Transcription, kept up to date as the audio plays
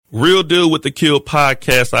Real Deal with the Kill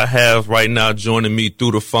podcast. I have right now joining me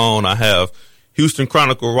through the phone. I have Houston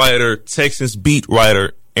Chronicle writer, Texans beat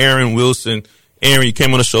writer, Aaron Wilson. Aaron, you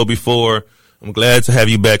came on the show before. I'm glad to have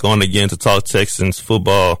you back on again to talk Texans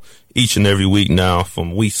football each and every week now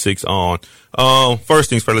from week 6 on. First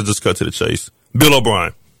things first, let's just cut to the chase. Bill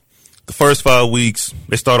O'Brien. The first 5 weeks,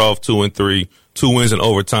 they start off 2-3, 2 wins in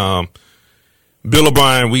overtime. Bill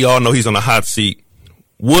O'Brien, we all know he's on the hot seat.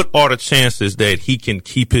 What are the chances that he can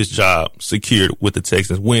keep his job secured with the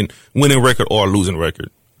Texans, winning record or losing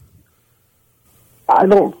record? I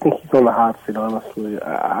don't think he's on the hot seat, honestly.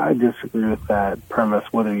 I disagree with that premise.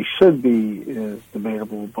 Whether he should be is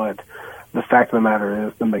debatable, but the fact of the matter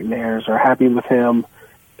is the McNairs are happy with him.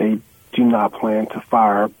 They do not plan to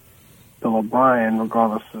fire Bill O'Brien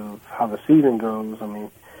regardless of how the season goes. I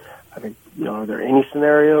mean, I think, are there any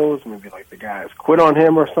scenarios? Maybe like the guys quit on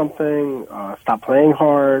him or something, stop playing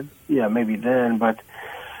hard. Yeah, maybe then. But,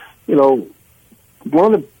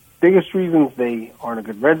 one of the biggest reasons they aren't a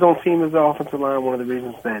good red zone team is the offensive line. One of the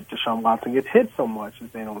reasons that Deshaun Watson gets hit so much is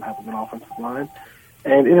they don't have a good offensive line.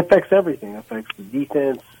 And it affects everything. It affects the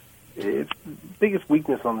defense. It's the biggest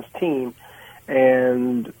weakness on this team.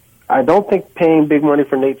 And I don't think paying big money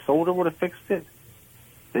for Nate Solder would have fixed it.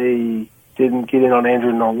 They didn't get in on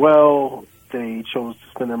Andrew Norwell. They chose to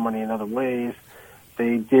spend their money in other ways.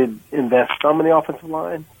 They did invest some in the offensive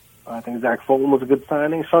line. I think Zach Fulton was a good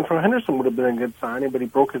signing. Shantae Henderson would have been a good signing, but he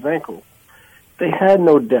broke his ankle. They had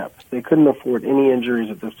no depth. They couldn't afford any injuries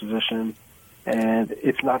at this position. And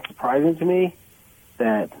it's not surprising to me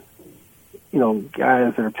that,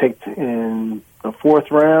 guys that are picked in the 4th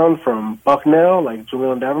round from Bucknell, like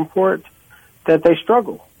Julian Davenport, that they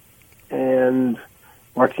struggle. And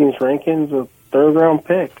Martinez Rankin's a 3rd-round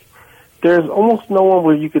pick. There's almost no one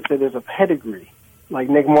where you could say there's a pedigree, like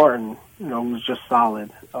Nick Martin, who's just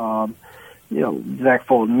solid. Zach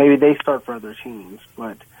Fulton, maybe they start for other teams,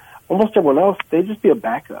 but almost everyone else, they just be a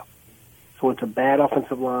backup. So it's a bad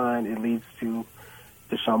offensive line. It leads to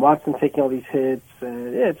Deshaun Watson taking all these hits,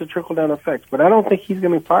 and it's a trickle-down effect. But I don't think he's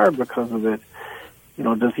going to be fired because of it.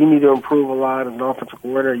 Does he need to improve a lot as an offensive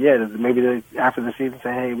coordinator? Yeah. Does maybe after the season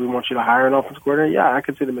say, hey, we want you to hire an offensive coordinator? Yeah, I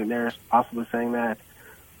could see the McNairs possibly saying that.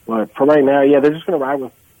 But for right now, yeah, they're just going to ride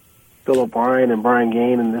with Bill O'Brien and Brian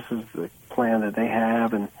Gaine, and this is the plan that they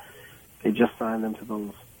have, and they just signed them to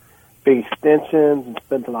those big extensions and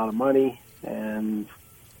spent a lot of money, and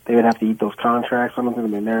they would have to eat those contracts. I don't think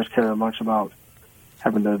the McNairs care that much about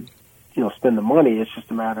having to, spend the money. It's just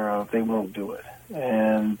a matter of they won't do it.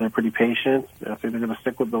 And they're pretty patient. I think they're going to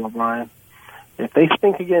stick with Bill O'Brien. If they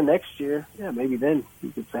stink again next year, yeah, maybe then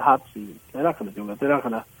you could say hot seat. They're not going to do it. They're not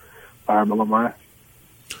going to fire Bill O'Brien.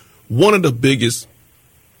 One of the biggest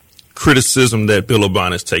criticism that Bill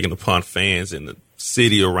O'Brien has taken upon fans in the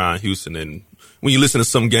city around Houston, and when you listen to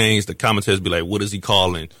some games, the commentators be like, what is he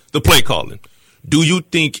calling? The play calling. Do you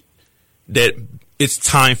think that it's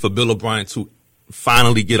time for Bill O'Brien to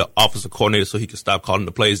finally get an offensive coordinator so he can stop calling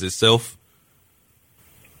the plays itself?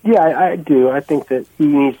 Yeah, I do. I think that he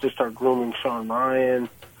needs to start grooming Sean Ryan,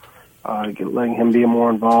 letting him be more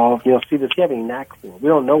involved. See, does he have any knack for it? We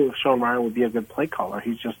don't know if Sean Ryan would be a good play caller.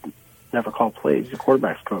 He's just never called plays. He's a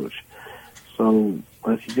quarterback's coach. So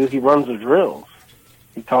what does he do? He runs the drills.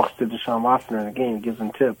 He talks to Deshaun Watson in the game, gives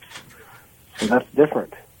him tips. So that's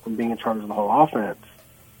different from being in charge of the whole offense.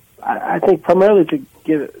 I think primarily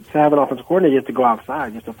to have an offensive coordinator, you have to go outside.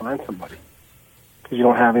 You have to find somebody. Because you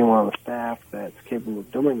don't have anyone on the staff that's capable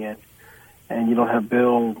of doing it, and you don't have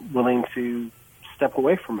Bill willing to step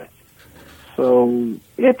away from it. So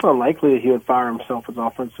it's unlikely that he would fire himself as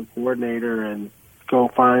offensive coordinator and go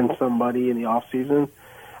find somebody in the offseason.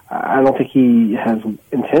 I don't think he has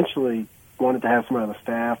intentionally wanted to have somebody on the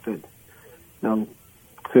staff that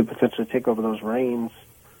could potentially take over those reins.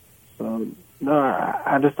 So, no,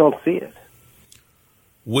 I just don't see it.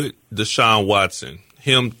 With Deshaun Watson,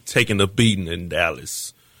 him taking the beating in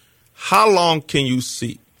Dallas, how long can you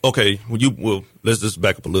see? Okay, let's just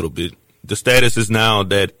back up a little bit. The status is now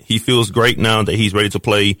that he feels great now that he's ready to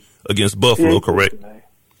play against Buffalo, correct?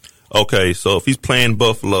 Okay, so if he's playing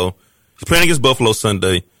against Buffalo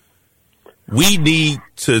Sunday, we need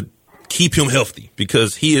to keep him healthy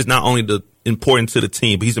because he is not only important to the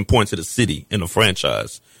team, but he's important to the city and the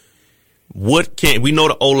franchise. We know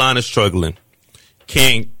the O-line is struggling.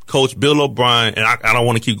 Can Coach Bill O'Brien, and I don't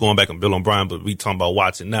want to keep going back on Bill O'Brien, but we talking about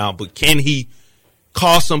Watson now, but can he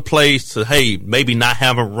call some plays to, hey, maybe not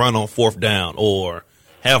have him run on 4th down or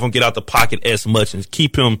have him get out the pocket as much and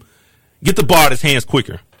get the ball at his hands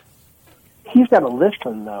quicker? He's got to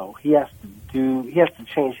listen, though. He has to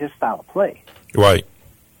change his style of play. Right.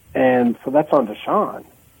 And so that's on Deshaun.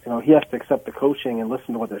 he has to accept the coaching and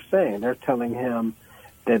listen to what they're saying. They're telling him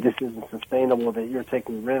that this isn't sustainable, that you're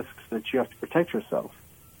taking risks, that you have to protect yourself.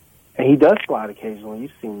 And he does slide occasionally.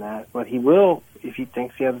 You've seen that. But he will, if he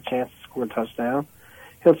thinks he has a chance to score a touchdown,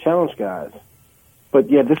 he'll challenge guys. But,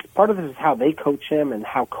 yeah, part of this is how they coach him and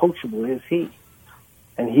how coachable is he.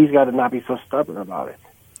 And he's got to not be so stubborn about it.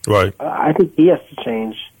 Right. I think he has to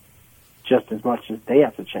change just as much as they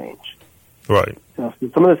have to change. Right. Some of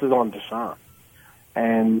this is on Deshaun.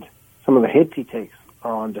 And some of the hits he takes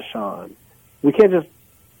are on Deshaun. We can't just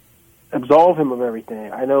absolve him of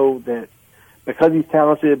everything. I know that because he's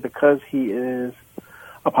talented, because he is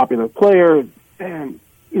a popular player, and,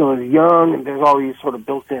 is young, and there's all these sort of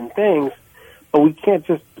built-in things, but we have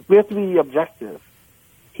to be objective.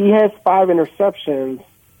 He has 5 interceptions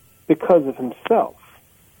because of himself.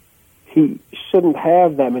 He shouldn't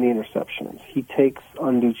have that many interceptions. He takes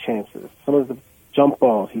undue chances. Some of the jump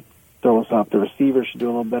balls he throws up, the receivers should do a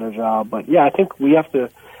little better job. But, yeah, I think we have to,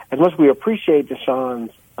 as much as we appreciate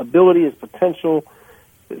Deshaun's ability, his potential,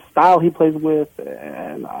 the style he plays with,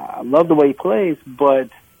 and I love the way he plays, but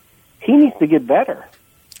he needs to get better.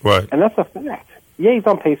 Right. And that's a fact. Yeah, he's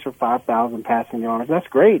on pace for 5,000 passing yards. That's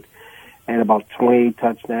great. And about 20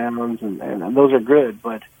 touchdowns, and those are good,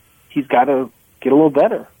 but he's got to get a little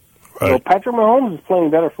better. Right. Patrick Mahomes is playing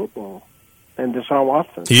better football than Deshaun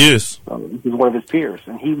Watson. He is. He's one of his peers,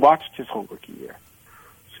 and he watched his whole rookie year.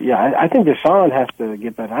 So, yeah, I think Deshaun has to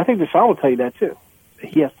get better. I think Deshaun will tell you that, too.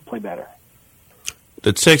 He has to play better.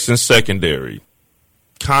 The Texans secondary,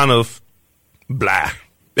 kind of blah.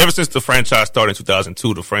 Ever since the franchise started in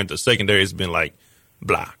 2002, the secondary has been like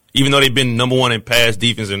blah. Even though they've been number one in pass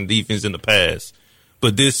defense and defense in the past.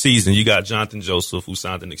 But this season, you got Jonathan Joseph, who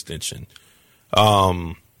signed an extension.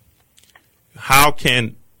 How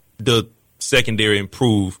can the secondary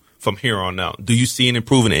improve from here on out? Do you see an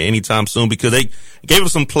improvement anytime soon? Because they gave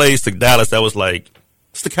us some plays to Dallas that was like,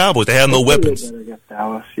 it's the Cowboys. They have no weapons. Better against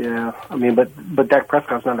Dallas, yeah. I mean, but Dak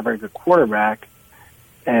Prescott's not a very good quarterback.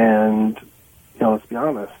 And, let's be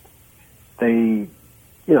honest. Do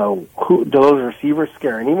those receivers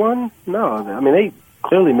scare anyone? No. I mean, they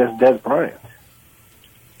clearly missed Dez Bryant.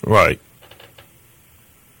 Right.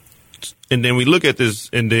 And then we look at this,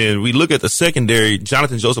 and then we look at the secondary,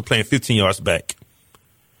 Jonathan Joseph playing 15 yards back.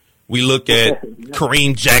 We look at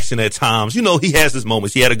Kareem Jackson at times. He has his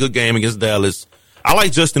moments. He had a good game against Dallas. I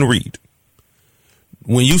like Justin Reed.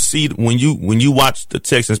 When you watch the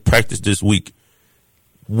Texans practice this week,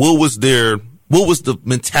 what was the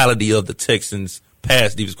mentality of the Texans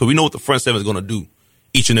pass defense? Because we know what the front seven is going to do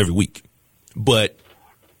each and every week. But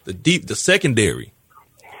the secondary,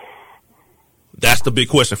 that's the big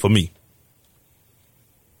question for me.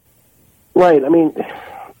 Right. I mean,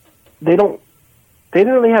 they didn't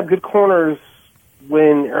really have good corners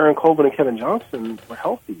when Aaron Colvin and Kevin Johnson were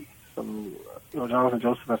healthy. So, Jonathan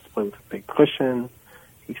Joseph has to play with a big cushion.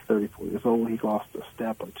 He's 34 years old. He's lost a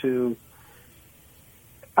step or two.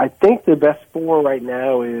 I think the best 4 right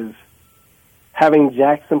now is having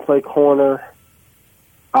Jackson play corner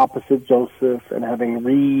opposite Joseph and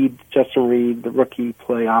having Justin Reed, the rookie,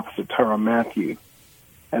 play opposite Tyrann Mathieu.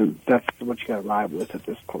 And that's what you got to ride with at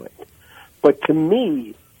this point. But to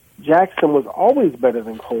me, Jackson was always better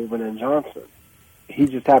than Colvin and Johnson. He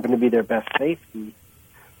just happened to be their best safety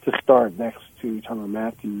to start next to Tyrann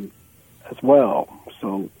Mathieu as well.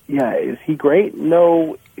 So, yeah, is he great?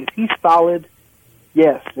 No. Is he solid?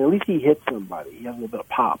 Yes. At least he hits somebody. He has a little bit of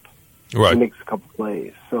pop. Right. He makes a couple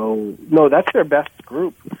plays. So, no, that's their best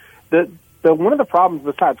group. One of the problems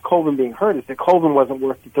besides Colvin being hurt is that Colvin wasn't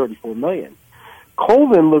worth the $34 million.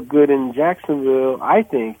 Colvin looked good in Jacksonville, I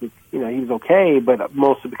think. He was okay, but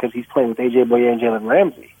mostly because he's playing with A.J. Bouye and Jalen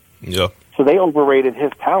Ramsey. Yeah. So they overrated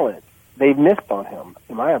his talent. They missed on him,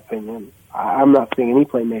 in my opinion. I'm not seeing any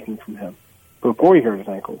playmaking from him before he hurt his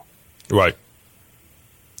ankle. Right.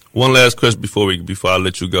 One last question before I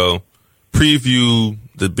let you go. Preview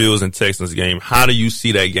the Bills and Texans game. How do you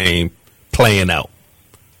see that game playing out?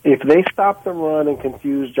 If they stop the run and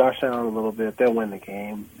confuse Josh Allen a little bit, they'll win the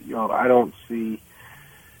game. I don't see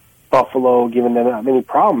Buffalo giving them that many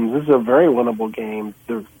problems. This is a very winnable game.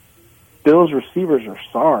 The Bills receivers are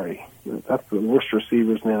sorry. That's the worst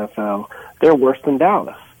receivers in the NFL. They're worse than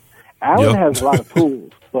Dallas. Allen has a lot of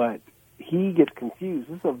tools, but he gets confused.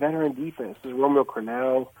 This is a veteran defense. This is Romeo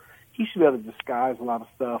Crennel. He should be able to disguise a lot of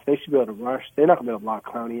stuff. They should be able to rush. They're not going to be able to block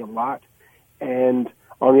Clowney a lot. And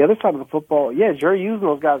on the other side of the football, yeah, Jerry Hughes and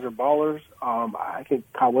those guys are ballers. I think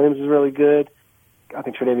Kyle Williams is really good. I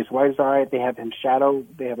think Tre'Davious White is all right. They have him shadow.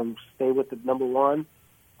 They have him stay with the number one.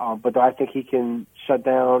 But do I think he can shut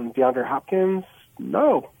down DeAndre Hopkins?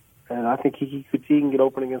 No. And I think he can get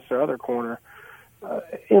open against their other corner.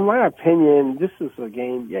 In my opinion, this is a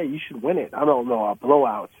game, you should win it. I don't know about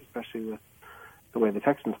blowouts, especially with the way the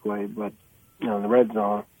Texans played, but, in the red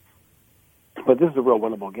zone. But this is a real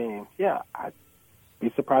winnable game. Yeah, I'd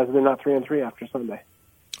be surprised if they're not 3-3 after Sunday.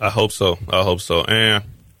 I hope so. And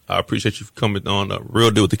I appreciate you coming on the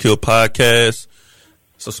Real Deal with the Kill podcast.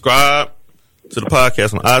 Subscribe to the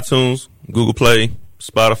podcast on iTunes, Google Play,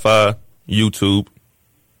 Spotify, YouTube.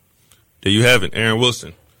 There you have it. Aaron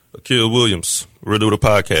Wilson, Akil Williams, Real Deal with the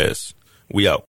podcast. We out.